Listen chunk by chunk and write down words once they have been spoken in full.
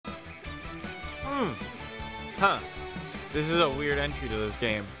Huh. This is a weird entry to this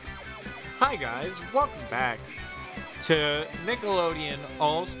game. Hi guys, welcome back to Nickelodeon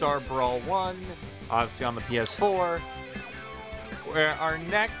All-Star Brawl 1, obviously on the PS4, where our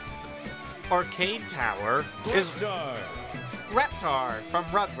next arcade tower is Reptar from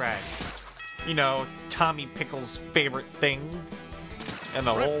Rugrats. You know, Tommy Pickles' favorite thing in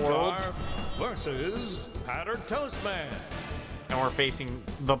the whole world. Versus Powdered Toast Man. And we're facing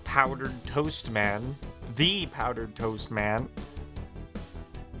the Powdered Toast Man. The Powdered Toast Man.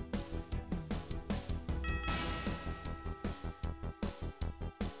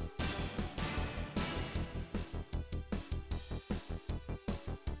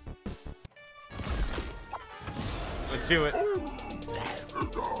 Let's do it.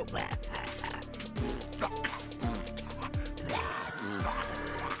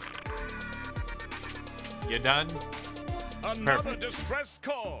 You done? Another Perfect. distress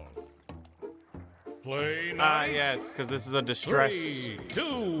call. Play nice. Ah, yes, because this is a distress. 3,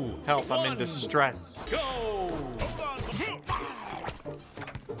 2, Help, 1, I'm in distress. Go!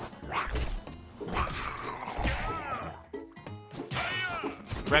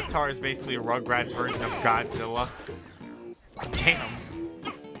 Reptar is basically a Rugrats version of Godzilla. Damn.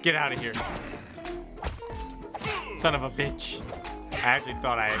 Get out of here. Son of a bitch. I actually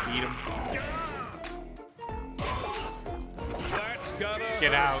thought I had beat him. That's gotta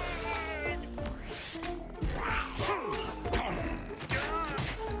Get out.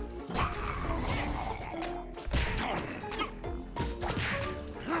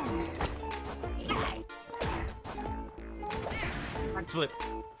 Flip.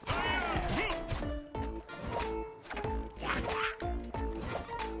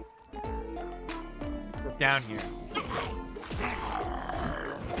 Get down here.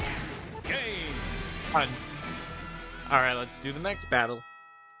 game. Fun. Alright, let's do the next battle.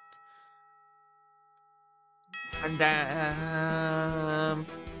 And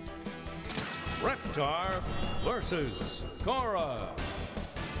Reptar versus Cora.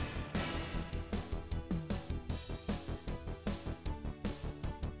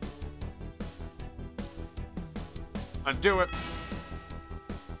 undo it.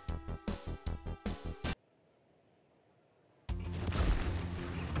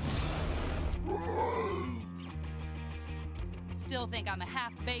 Still think I'm a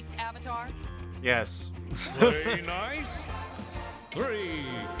half-baked avatar? Yes. Play nice. 3,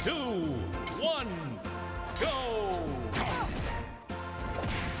 2, 1, go!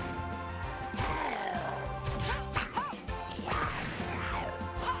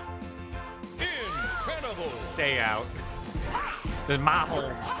 Incredible! Stay out. This is my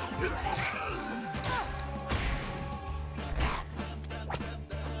home.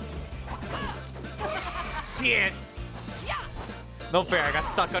 Shit. No fair, I got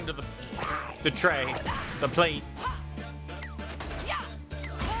stuck under the tray, the plate.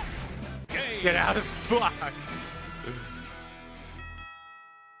 Get out of the block.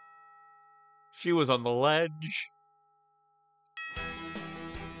 She was on the ledge.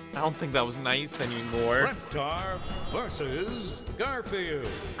 I don't think that was nice anymore. Reptar versus Garfield.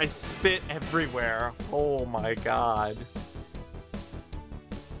 I spit everywhere. Oh my god.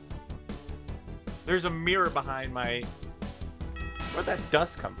 There's a mirror behind my... Where'd that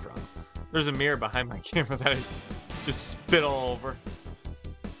dust come from? There's a mirror behind my camera that I just spit all over.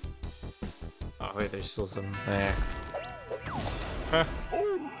 Oh wait, there's still some there. Huh.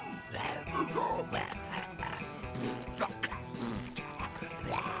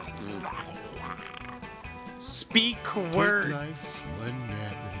 Speak words. One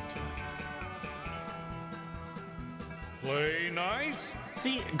nap at a time. Play nice.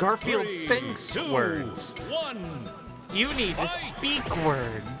 See, Garfield 3, thinks 2, words. 1. You need to speak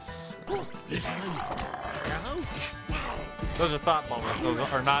words. Ouch! Those are thought bubbles. Those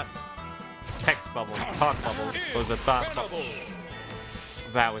are not text bubbles. Talk bubbles. Those are thought bubbles.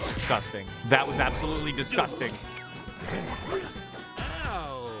 That was disgusting. That was absolutely disgusting.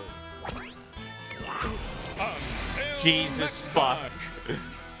 Ow! Jesus fuck.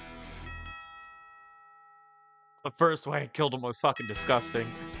 The first way I killed him was fucking disgusting.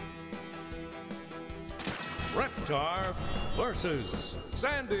 Reptar versus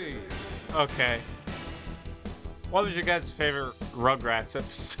Sandy. Okay. What was your guys' favorite Rugrats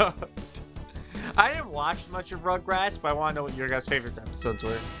episode? I didn't watch much of Rugrats, but I want to know what your guys' favorite episodes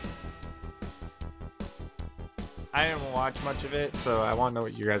were. I didn't watch much of it, so I want to know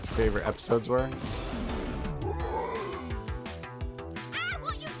what your guys' favorite episodes were. I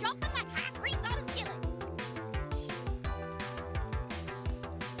want you jumping like hot grease on a skillet.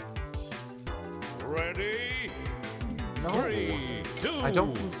 Ready? No. 3, 2, I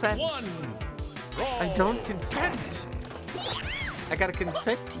don't consent. 1. I don't consent. I gotta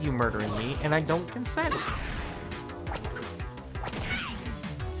consent to you murdering me, and I don't consent.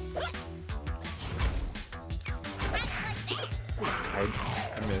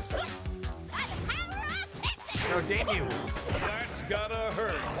 I missed. No, damn you! That's gotta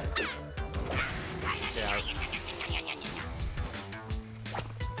hurt. Yeah.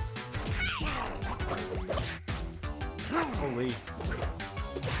 Holy.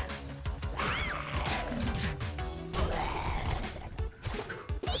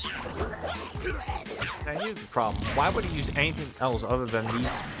 Now here's the problem. Why would he use anything else other than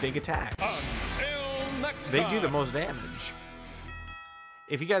these big attacks? Until next They do the time. most damage.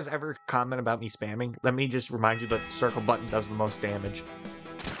 If you guys ever comment about me spamming, let me just remind you that the circle button does the most damage.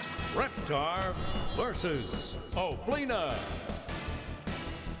 Reptar versus Oblina.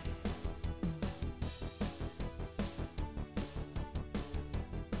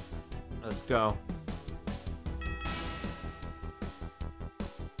 Let's go.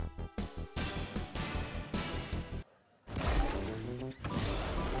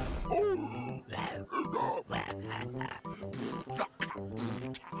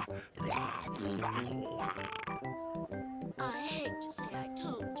 I hate to say I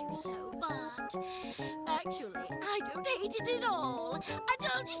told you so, but actually, I don't hate it at all. I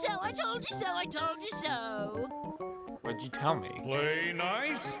told you so, I told you so, I told you so. What'd you tell me? Play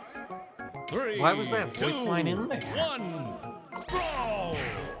nice. 3, Why was that voice 2, line in there? 1. Brawl.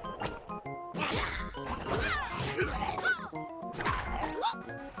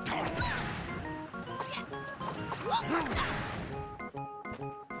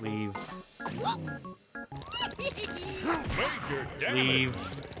 Leave. Major damage. Leave.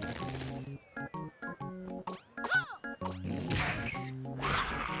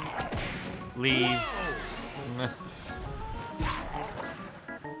 Leave.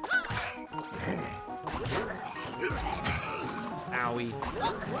 Owie.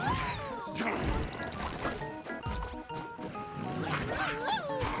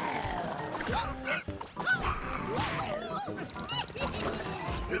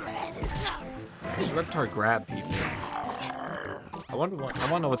 These Reptar grab people. I want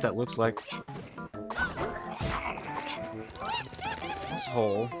to know what that looks like. This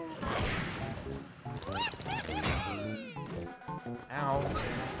hole. Ow.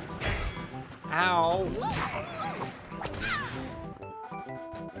 Ow.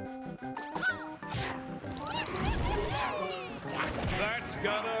 That's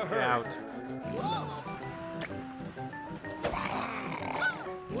gotta Get hurt. out.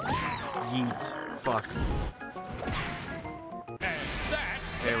 Yeet. Fuck. And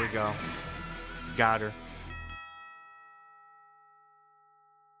that's There we go. Got her.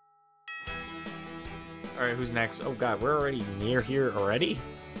 Alright, who's next? Oh god, we're already near here already?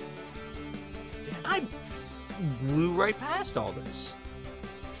 I blew right past all this.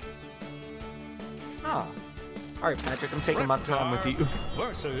 Huh. Alright, Patrick, I'm taking my time with you.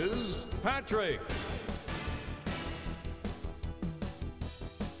 Versus Patrick.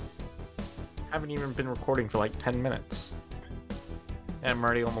 Haven't even been recording for like 10 minutes. And I'm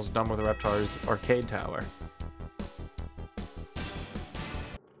already almost done with Reptar's arcade tower.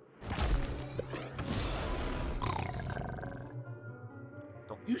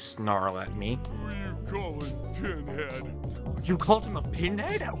 Don't you snarl at me. Who are you calling, Pinhead? You called him a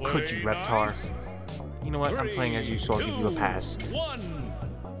pinhead? How could you, Play Reptar? nice. You know what? I'm playing as you, so I'll give you a pass. 1.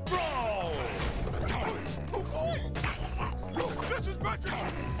 Brawl. This is magic!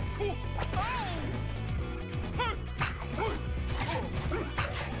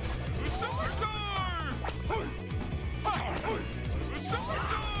 The Superstar! The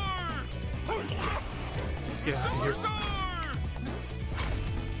Superstar! Get out of here. Superstar!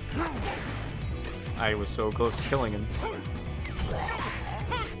 I was so close to killing him.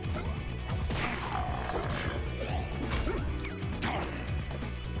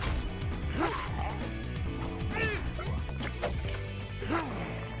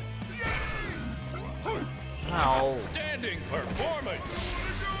 Ow. Standing performance.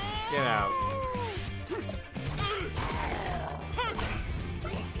 Get out.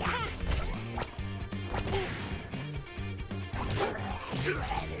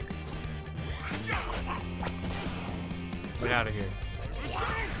 Get out of here.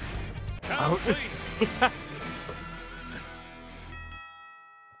 Complete.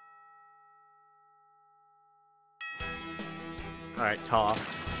 Alright, Toph.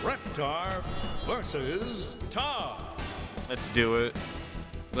 Reptar versus Toph. Let's do it.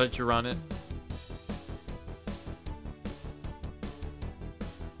 Let you run it.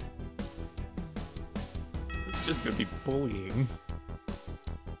 It's just gonna be bullying.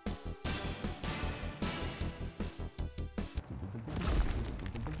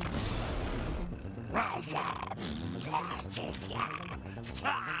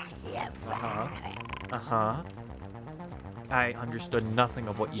 Uh-huh. I understood nothing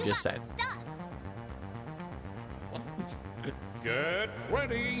of what you just said. Get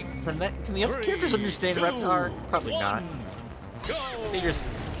ready. Can the other characters understand Reptar? Probably not. Go. They're just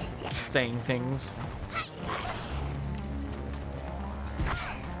saying things.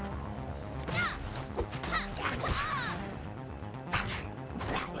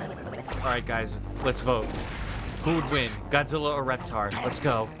 Alright guys, let's vote. Who would win? Godzilla or Reptar? Let's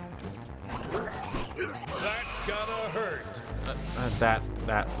go. That's gotta hurt.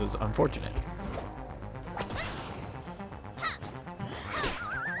 That was unfortunate.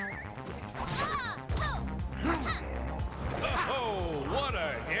 Oh, what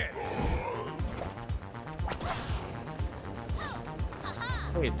a hit.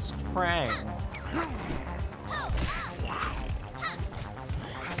 Hey, it's Krang.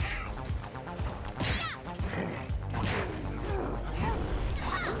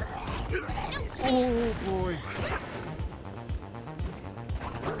 Oh boy.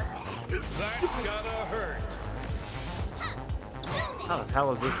 That's gotta hurt. How the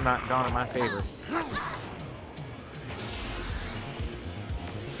hell is this not gone in my favor?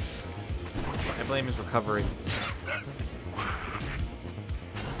 I blame his recovery.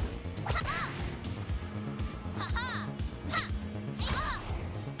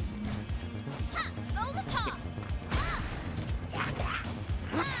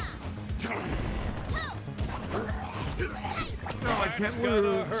 No, I can't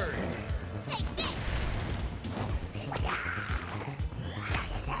Gotta hurt.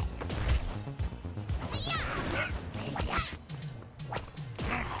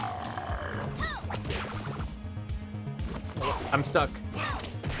 I'm stuck.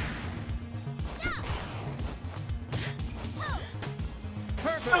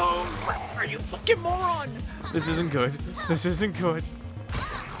 Perfect. Oh, are you fucking moron? This isn't good. This isn't good.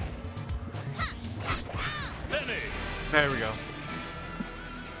 Finish. There we go.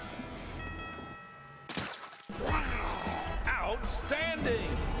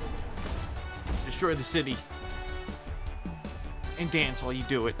 Outstanding. Destroy the city. And dance while you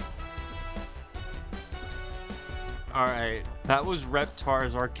do it. Alright, that was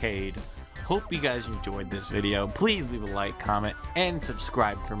Reptar's Arcade. Hope you guys enjoyed this video. Please leave a like, comment, and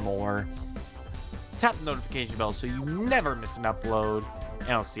subscribe for more. Tap the notification bell so you never miss an upload.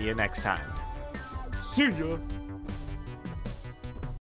 And I'll see you next time. See ya!